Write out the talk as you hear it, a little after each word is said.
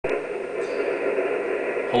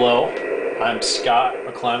Hello, I'm Scott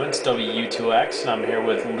WU2X, and I'm here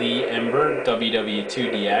with Lee Ember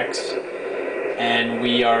WW2DX, and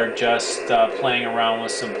we are just playing around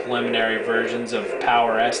with some preliminary versions of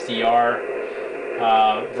PowerSDR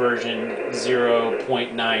version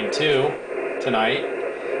 0.92 tonight,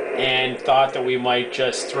 and thought that we might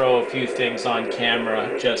just throw a few things on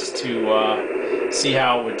camera just to see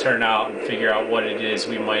how it would turn out and figure out what it is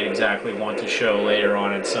we might exactly want to show later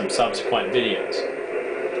on in some subsequent videos.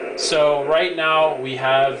 So right now we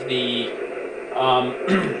have the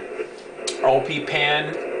OP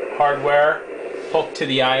pan hardware hooked to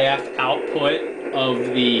the IF output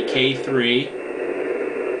of the K3,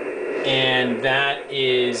 and that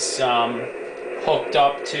is hooked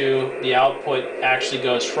up to the output. Actually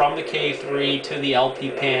goes from the K3 to the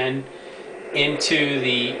LP pan into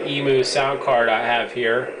the EMU sound card I have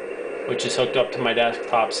here, which is hooked up to my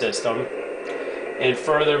desktop system. And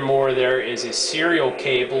furthermore, there is a serial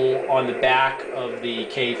cable on the back of the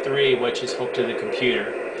K3 which is hooked to the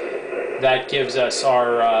computer. That gives us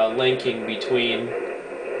our linking between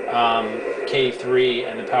K3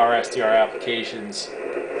 and the PowerSDR applications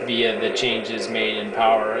via the changes made in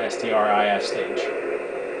PowerSDR IF stage.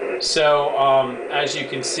 So as you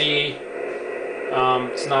can see,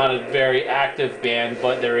 it's not a very active band,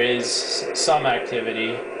 but there is some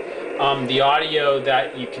activity. The audio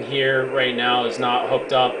that you can hear right now is not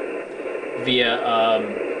hooked up via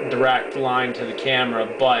direct line to the camera,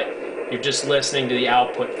 but you're just listening to the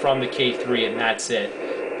output from the K3 and that's it.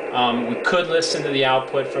 We could listen to the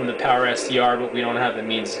output from the PowerSDR, but we don't have the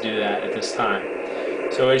means to do that at this time.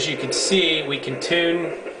 So as you can see, we can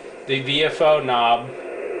tune the VFO knob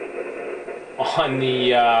on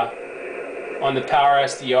the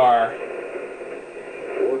PowerSDR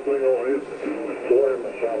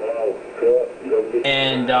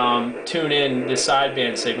and tune in the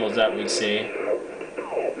sideband signals that we see.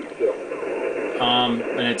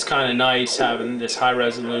 And it's kind of nice having this high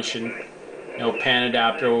resolution, pan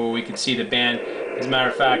adapter where we can see the band. As a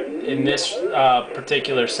matter of fact, in this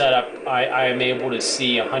particular setup, I am able to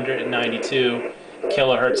see 192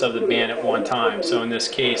 kilohertz of the band at one time. So in this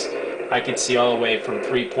case, I could see all the way from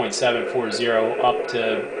 3.740 up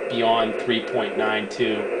to beyond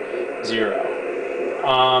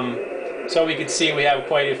 3.920. So we can see we have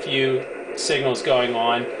quite a few signals going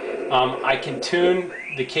on. I can tune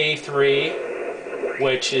the K3,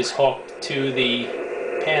 which is hooked to the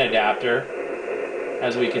pan adapter,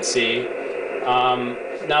 as we can see.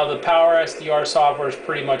 Now the PowerSDR software is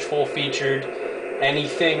pretty much full-featured.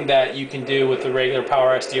 Anything that you can do with the regular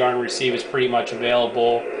PowerSDR and receive is pretty much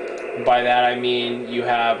available. By that I mean you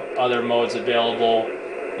have other modes available,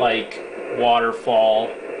 like waterfall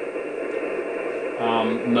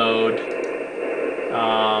mode,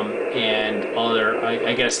 and other.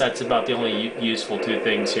 I guess that's about the only useful two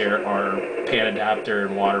things here are pan adapter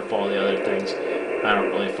and waterfall. The other things I don't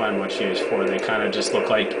really find much use for. They kind of just look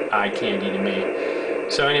like eye candy to me.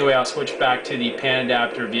 So anyway, I'll switch back to the pan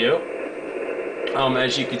adapter view.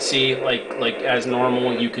 As you can see, like as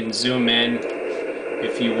normal, you can zoom in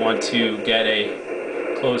if you want to get a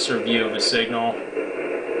closer view of a signal.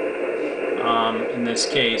 In this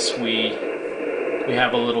case, we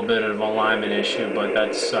have a little bit of alignment issue, but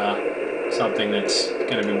that's something that's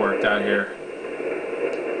going to be worked out here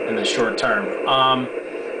in the short term.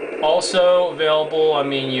 Also available,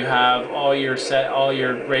 you have all your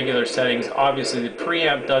regular settings. Obviously, the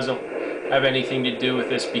preamp doesn't have anything to do with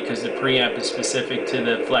this because the preamp is specific to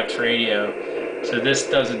the Flex radio. So this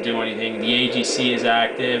doesn't do anything. The AGC is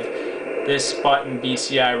active. This button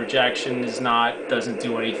BCI rejection doesn't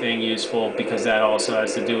do anything useful because that also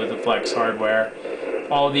has to do with the Flex hardware.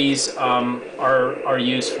 All these are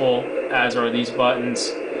useful, as are these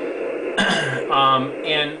buttons.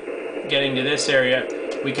 And getting to this area,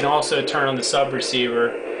 we can also turn on the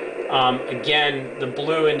subreceiver. Again, the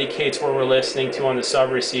blue indicates where we're listening to on the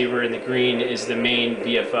subreceiver, and the green is the main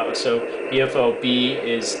VFO. So VFO B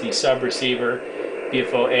is the subreceiver,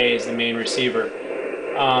 VFO A is the main receiver.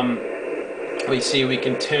 We see we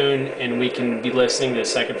can tune and we can be listening to the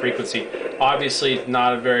second frequency. Obviously, it's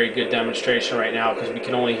not a very good demonstration right now because we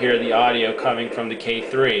can only hear the audio coming from the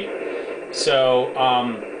K3. So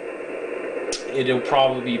it'll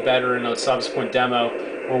probably be better in a subsequent demo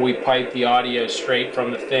where we pipe the audio straight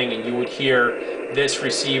from the thing, and you would hear this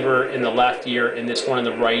receiver in the left ear and this one in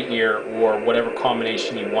the right ear, or whatever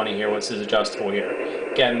combination you want to hear. This is adjustable here.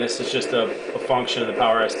 Again, this is just a function of the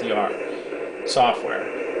PowerSDR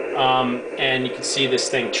software. And you can see this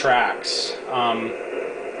thing tracks.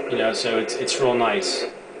 So it's real nice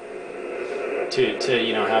to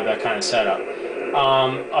have that kind of setup.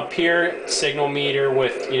 Up here, signal meter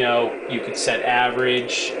with, you could set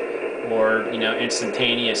average or,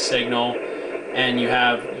 instantaneous signal, and you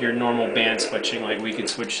have your normal band switching, like we could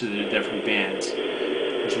switch to the different bands.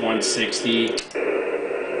 There's 160,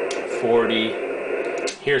 40,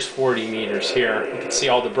 here's 40 meters here. You can see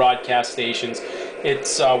all the broadcast stations.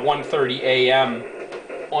 It's 1:30 a.m.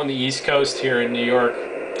 on the East Coast here in New York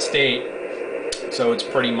State, so it's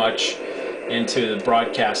pretty much into the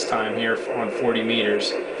broadcast time here on 40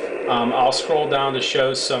 meters. I'll scroll down to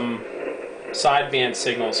show some sideband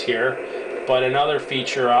signals here, but another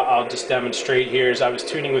feature I'll just demonstrate here is I was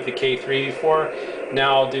tuning with the K3 before.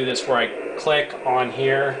 Now I'll do this where I click on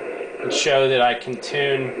here and show that I can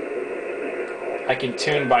tune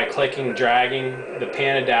by clicking, dragging the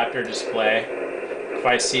pan adapter display. If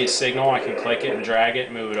I see a signal, I can click it and drag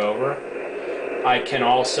it, move it over. I can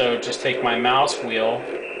also just take my mouse wheel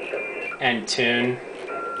and tune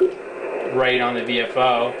right on the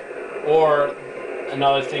VFO. Or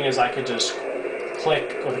another thing is I could just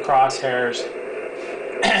click with the crosshairs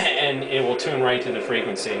and it will tune right to the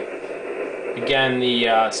frequency. Again, the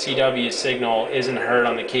CW signal isn't heard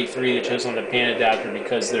on the K3 that shows on the pan adapter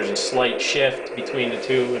because there's a slight shift between the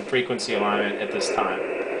two in frequency alignment at this time.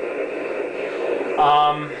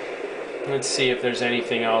 Let's see if there's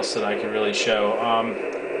anything else that I can really show.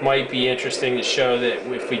 Might be interesting to show that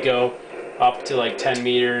if we go up to like 10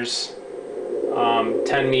 meters,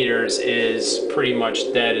 10 meters is pretty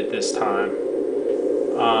much dead at this time.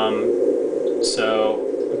 So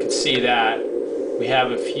we can see that we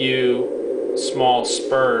have a few small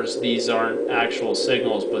spurs. These aren't actual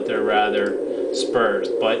signals, but they're rather spurs.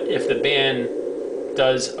 But if the band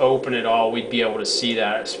does open at all, we'd be able to see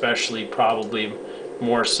that, especially probably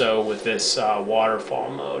more so with this waterfall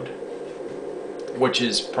mode, which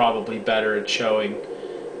is probably better at showing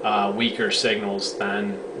weaker signals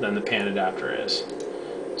than the pan adapter is.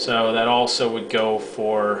 So that also would go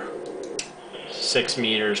for 6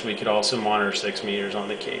 meters. We could also monitor 6 meters on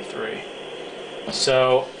the K3.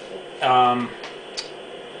 So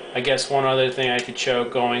I guess one other thing I could show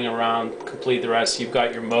going around, complete the rest, you've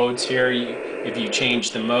got your modes here. If you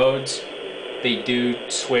change the modes, they do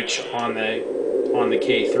switch on the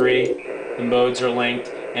K3. The modes are linked,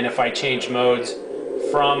 and if I change modes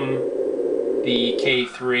from the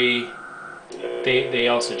K3, they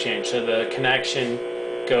also change. So the connection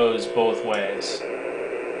goes both ways.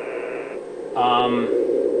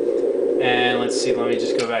 And let's see, let me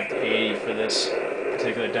just go back to 80 for this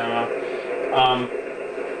particular demo.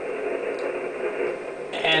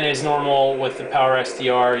 And as normal with the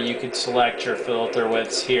PowerSDR, you could select your filter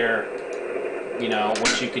widths here,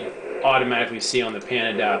 which you could automatically see on the pan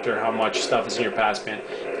adapter, how much stuff is in your passband.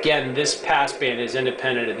 Again, this passband is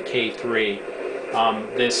independent of the K3.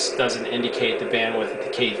 This doesn't indicate the bandwidth that the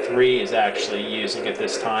K3 is actually using at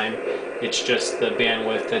this time. It's just the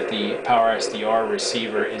bandwidth that the PowerSDR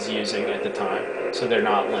receiver is using at the time. So they're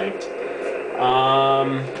not linked.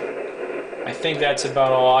 I think that's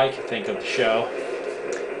about all I can think of to show.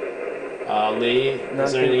 Lee,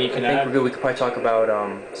 is there anything you can add? I think we're good. We could probably talk about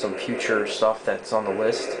some future stuff that's on the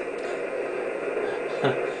list.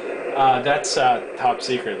 That's top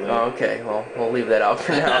secret, Lee. Oh, okay. Well, we'll leave that out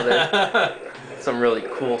for now. There's some really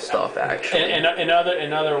cool stuff, actually. In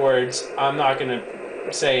other words, I'm not going to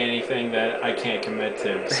say anything that I can't commit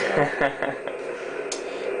to. So.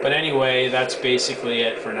 But anyway, that's basically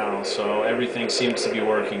it for now. So everything seems to be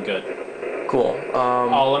working good. Cool.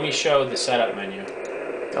 Let me show the setup menu.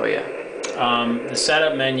 Oh yeah. The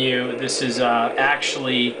setup menu. This is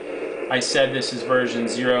actually, I said this is version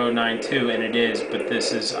 0.92, and it is. But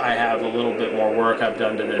this is, I have a little bit more work I've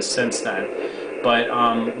done to this since then. But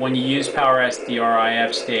when you use PowerSDR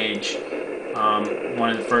IF stage, one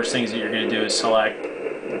of the first things that you're going to do is select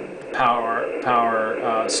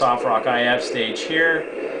SoftRock IF stage here,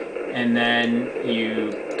 and then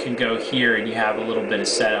you can go here and you have a little bit of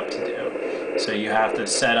setup to do. So you have to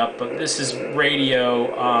set up, but this is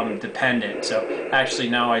radio dependent. So actually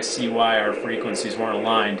now I see why our frequencies weren't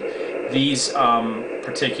aligned. These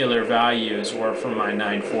particular values were from my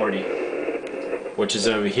 940, which is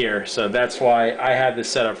over here. So that's why I had this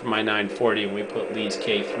set up for my 940, and we put Lee's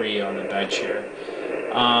K3 on the bench here.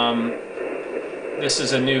 This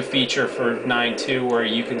is a new feature for 9.2 where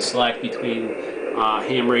you can select between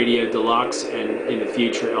Ham Radio Deluxe and, in the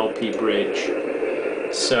future, LP Bridge.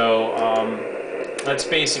 So that's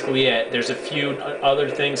basically it. There's a few other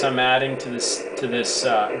things I'm adding to this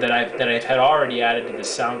that I had already added to the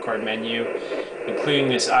sound card menu, including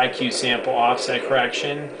this IQ sample offset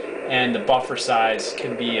correction, and the buffer size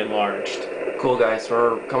can be enlarged. Cool, guys.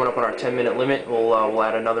 We're coming up on our 10-minute limit. We'll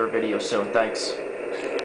add another video soon. Thanks.